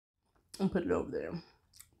and put it over there.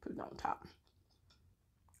 Put it on top.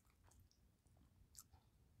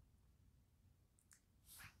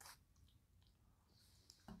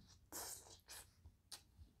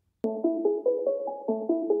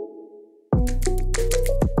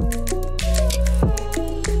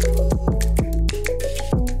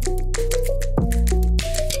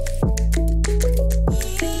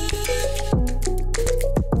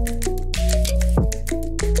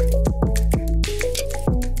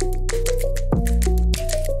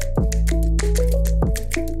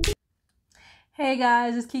 Hey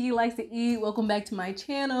guys, it's Kiki Likes to Eat. Welcome back to my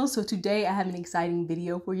channel. So today I have an exciting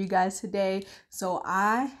video for you guys today. So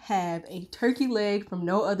I have a turkey leg from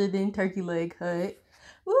no other than Turkey Leg Hut.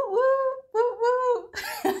 Woo woo woo woo.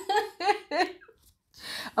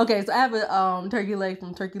 Okay, so I have a turkey leg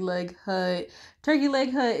from Turkey Leg Hut. Turkey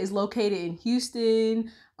Leg Hut is located in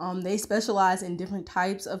Houston. They specialize in different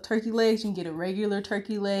types of turkey legs. You can get a regular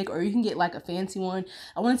turkey leg or you can get like a fancy one.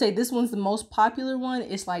 I want to say this one's the most popular one.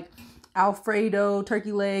 It's like Alfredo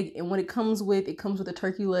turkey leg, and what it comes with a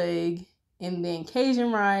turkey leg and then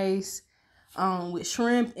Cajun rice with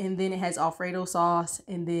shrimp, and then it has Alfredo sauce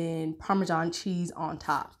and then Parmesan cheese on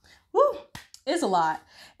top. Woo! It's a lot.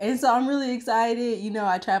 And so I'm really excited. You know,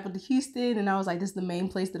 I traveled to Houston and I was like, this is the main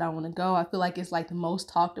place that I want to go. I feel like it's like the most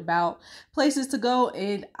talked about places to go,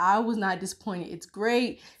 and I was not disappointed. It's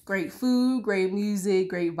great food, great music,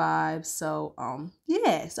 great vibes. So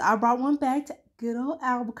yeah, so I brought one back to good old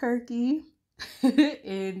Albuquerque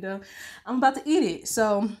and I'm about to eat it.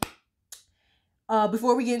 So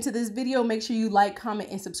before we get into this video, make sure you like, comment,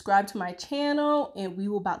 and subscribe to my channel, and we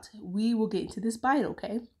will get into this bite,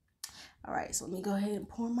 okay? All right, so let me go ahead and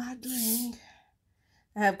pour my drink.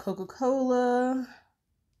 I have Coca-Cola.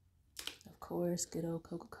 Of course, good old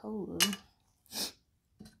Coca-Cola.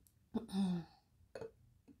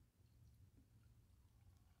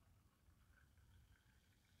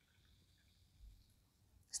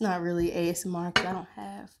 It's not really ASMR because I don't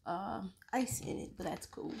have ice in it, but that's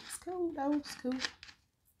cool. It's cool, though. It's cool.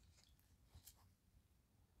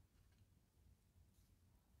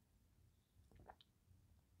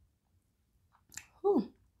 Whew.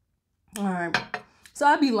 All right. So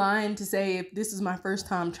I'd be lying to say if this is my first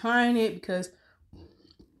time trying it because,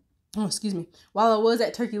 oh, excuse me. While I was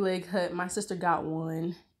at Turkey Leg Hut, my sister got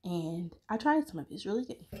one and I tried some of it. It's really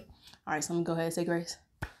good. All right, so I'm gonna go ahead and say grace.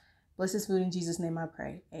 Bless this food in Jesus' name I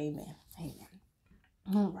pray. Amen. Amen.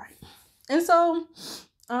 All right. And so,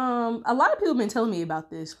 a lot of people have been telling me about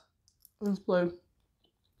this. Let's play.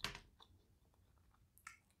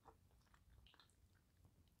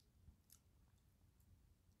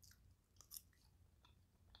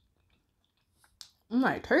 I'm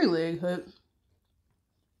like, Turkey Leg Hut.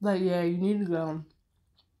 Like, yeah, you need to go.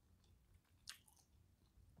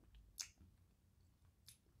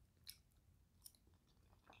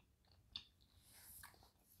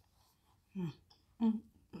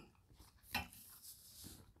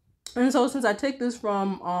 And so since I take this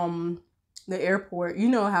from the airport, you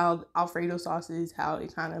know how Alfredo sauce is, how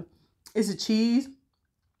it kind of, it's a cheese.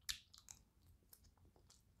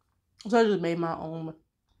 So I just made my own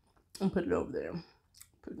and put it over there.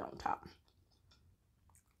 Put it on top.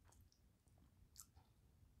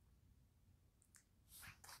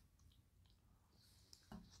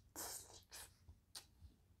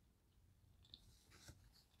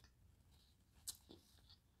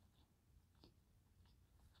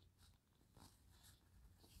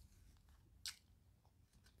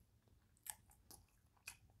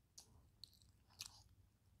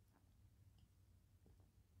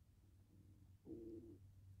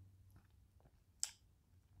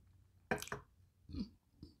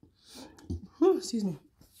 Whew, excuse me.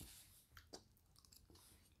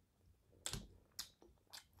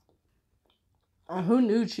 Who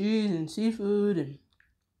knew cheese and seafood and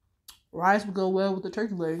rice would go well with the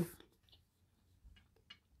turkey leg?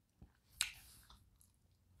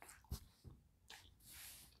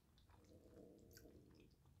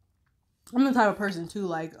 I'm the type of person too,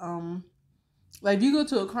 like if you go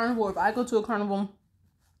to a carnival, if I go to a carnival,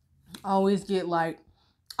 I always get like,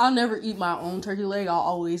 I'll never eat my own turkey leg. I'll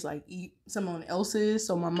always like eat someone else's.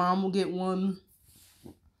 So my mom will get one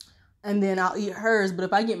and then I'll eat hers. But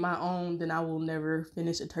if I get my own, then I will never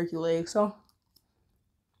finish a turkey leg. So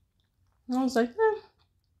I was like, eh.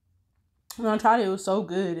 When I tried it, it was so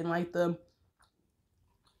good. And like the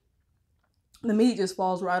meat just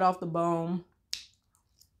falls right off the bone.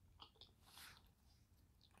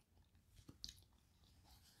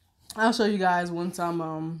 I'll show you guys once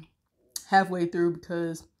I'm halfway through,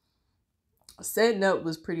 because setting up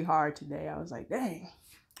was pretty hard today. I was like, dang.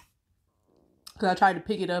 because I tried to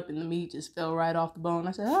pick it up and the meat just fell right off the bone.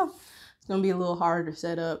 I said, oh, it's gonna be a little harder to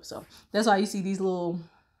set up. So that's why you see these little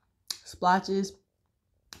splotches.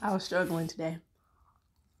 I was struggling today.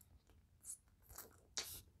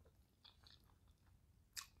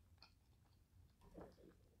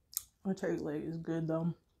 My turkey leg is good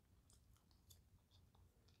though.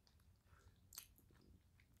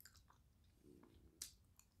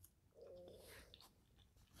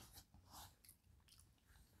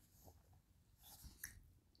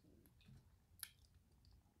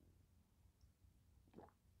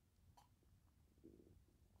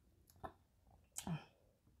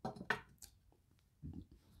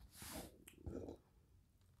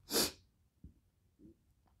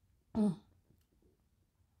 Mm.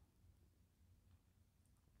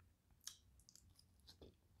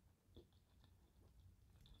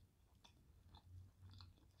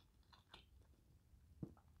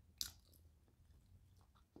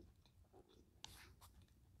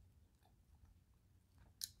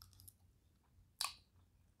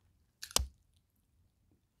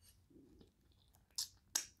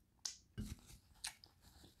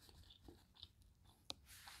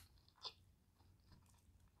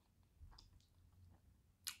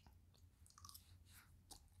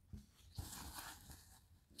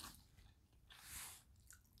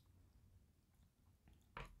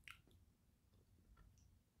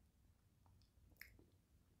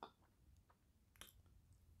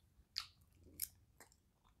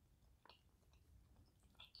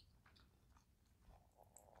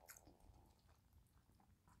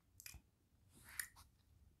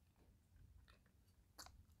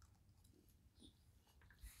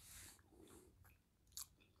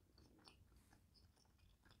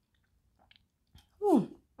 Ooh.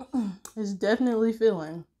 It's definitely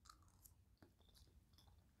filling.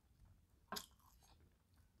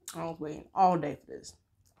 I was waiting all day for this.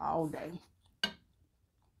 All day.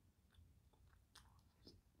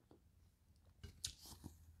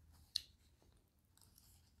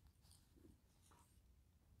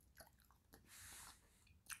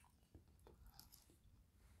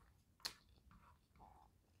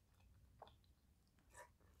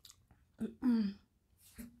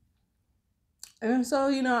 And so,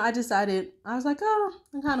 I decided, I was like, oh,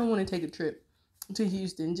 I kind of want to take a trip to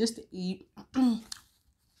Houston just to eat. And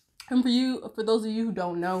for those of you who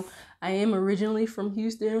don't know, I am originally from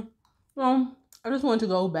Houston. Well, I just wanted to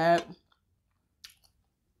go back,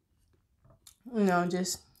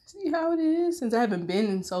 just see how it is since I haven't been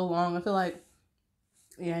in so long. I feel like,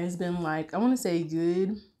 yeah, it's been like, I want to say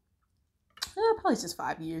good, probably just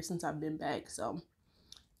 5 years since I've been back. So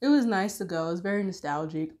it was nice to go. It was very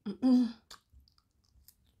nostalgic.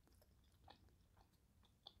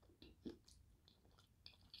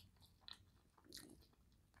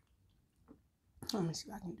 Let me see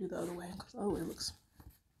if I can do the other way. Oh, it looks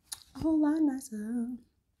a whole lot nicer.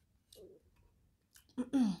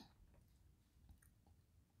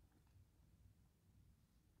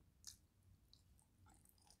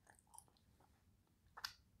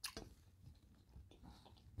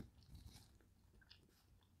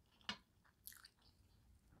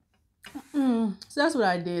 So that's what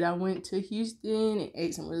I did. I went to Houston and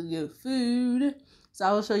ate some really good food. So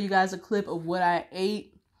I will show you guys a clip of what I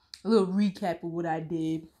ate, a little recap of what I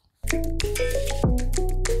did.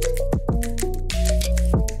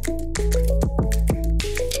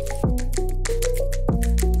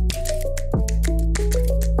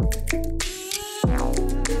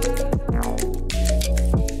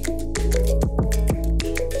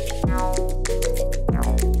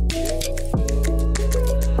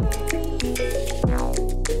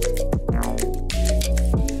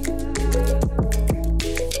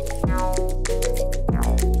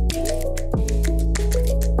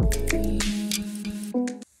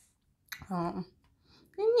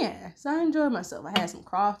 And yeah, so I enjoyed myself. I had some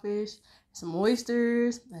crawfish, some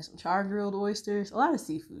oysters, I had some char-grilled oysters, a lot of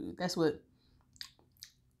seafood. That's what,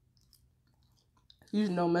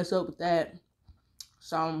 usually don't mess up with that.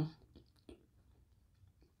 So,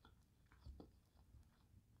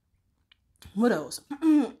 what else?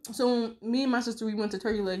 So me and my sister, we went to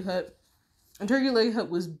Turkey Leg Hut. And Turkey Leg Hut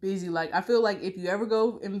was busy. Like, I feel like if you ever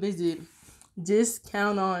go and visit, just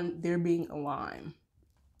count on there being a line.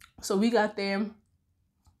 So we got there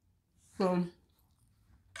from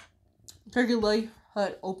Turkey Leg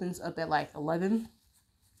Hut opens up at like 11.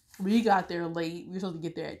 We got there late. We were supposed to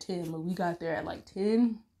get there at 10, but we got there at like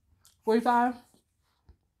 10:45.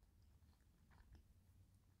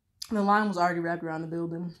 And the line was already wrapped around the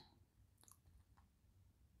building.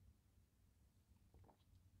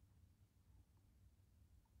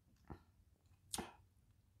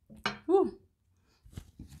 Whew.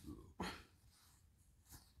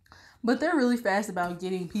 But they're really fast about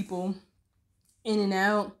getting people in and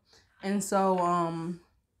out. And so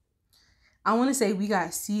I want to say we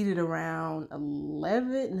got seated around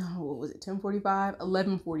 11, no, what was it, 10:45?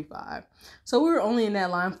 11:45. So we were only in that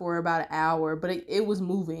line for about an hour, but it was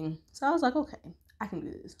moving. So I was like, okay, I can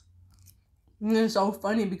do this. And it's so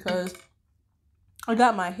funny because I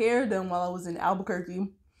got my hair done while I was in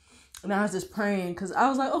Albuquerque. And I was just praying because I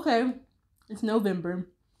was like, okay, it's November.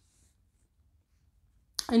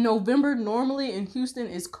 In November, normally in Houston,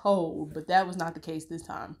 is cold, but that was not the case this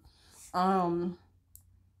time.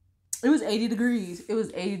 It was 80 degrees. It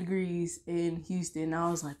was 80 degrees in Houston. I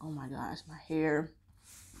was like, oh my gosh, my hair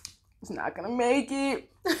is not gonna make it.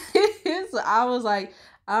 So I was like,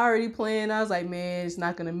 I already planned. I was like, man, it's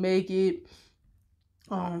not gonna make it.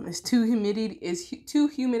 It's too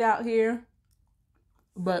humid out here.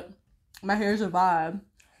 But my hair survived.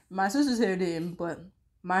 My sister's hair didn't, but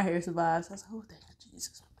my hair survived. So I was like, oh, thank you,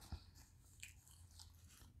 Jesus.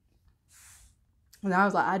 And I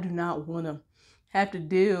was like, I do not want to have to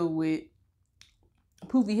deal with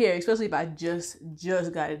poofy hair, especially if I just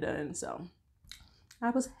got it done. So I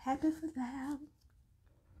was happy for that.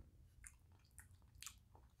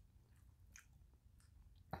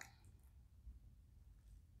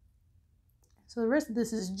 So the rest of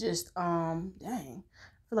this is just dang.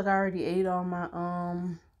 I feel like I already ate all my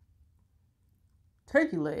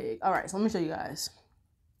turkey leg. All right, so let me show you guys.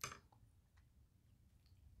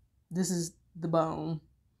 This is the bone.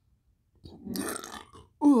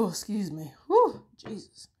 Oh, excuse me. Whew,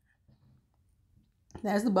 Jesus.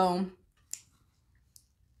 That's the bone.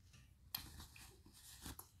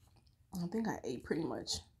 I think I ate pretty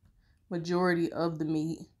much majority of the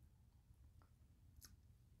meat.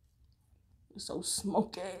 It's so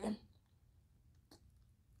smoky.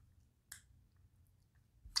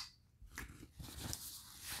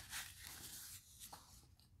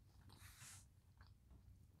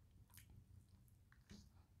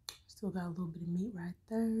 Still got a little bit of meat right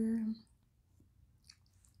there.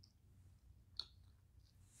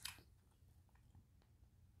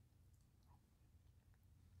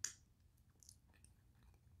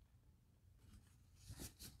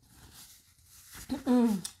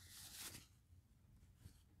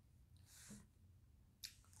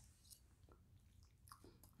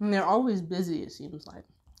 And they're always busy, it seems like.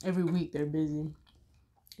 Every week they're busy.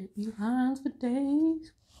 It be lines for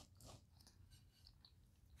days.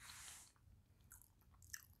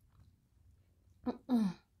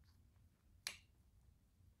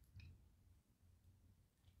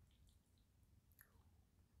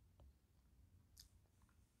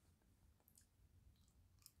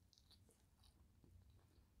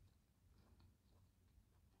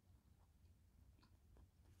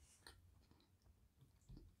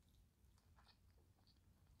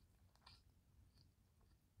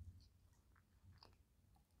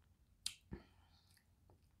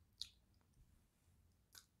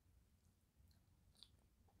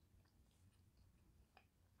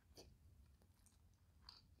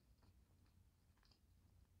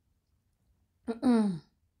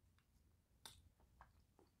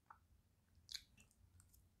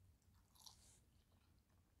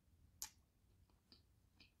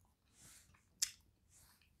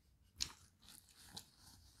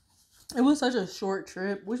 It was such a short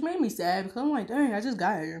trip, which made me sad because I'm like, dang, I just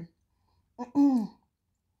got here.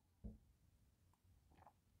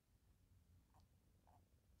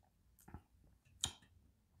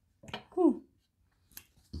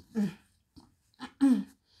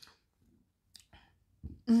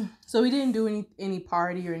 So we didn't do any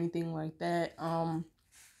party or anything like that.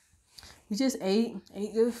 We just ate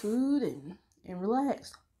good food and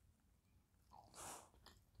relaxed.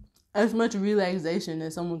 As much relaxation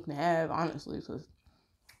as someone can have, honestly, because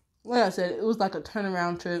like I said, it was like a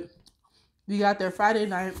turnaround trip. We got there Friday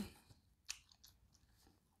night,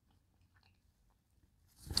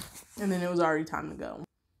 and then it was already time to go.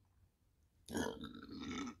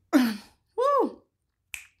 Woo!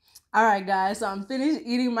 All right, guys, so I'm finished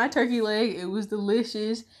eating my turkey leg. It was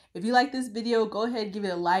delicious. If you like this video, go ahead and give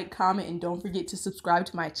it a like, comment, and don't forget to subscribe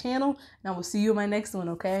to my channel. And I will see you in my next one,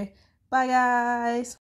 okay? Bye, guys.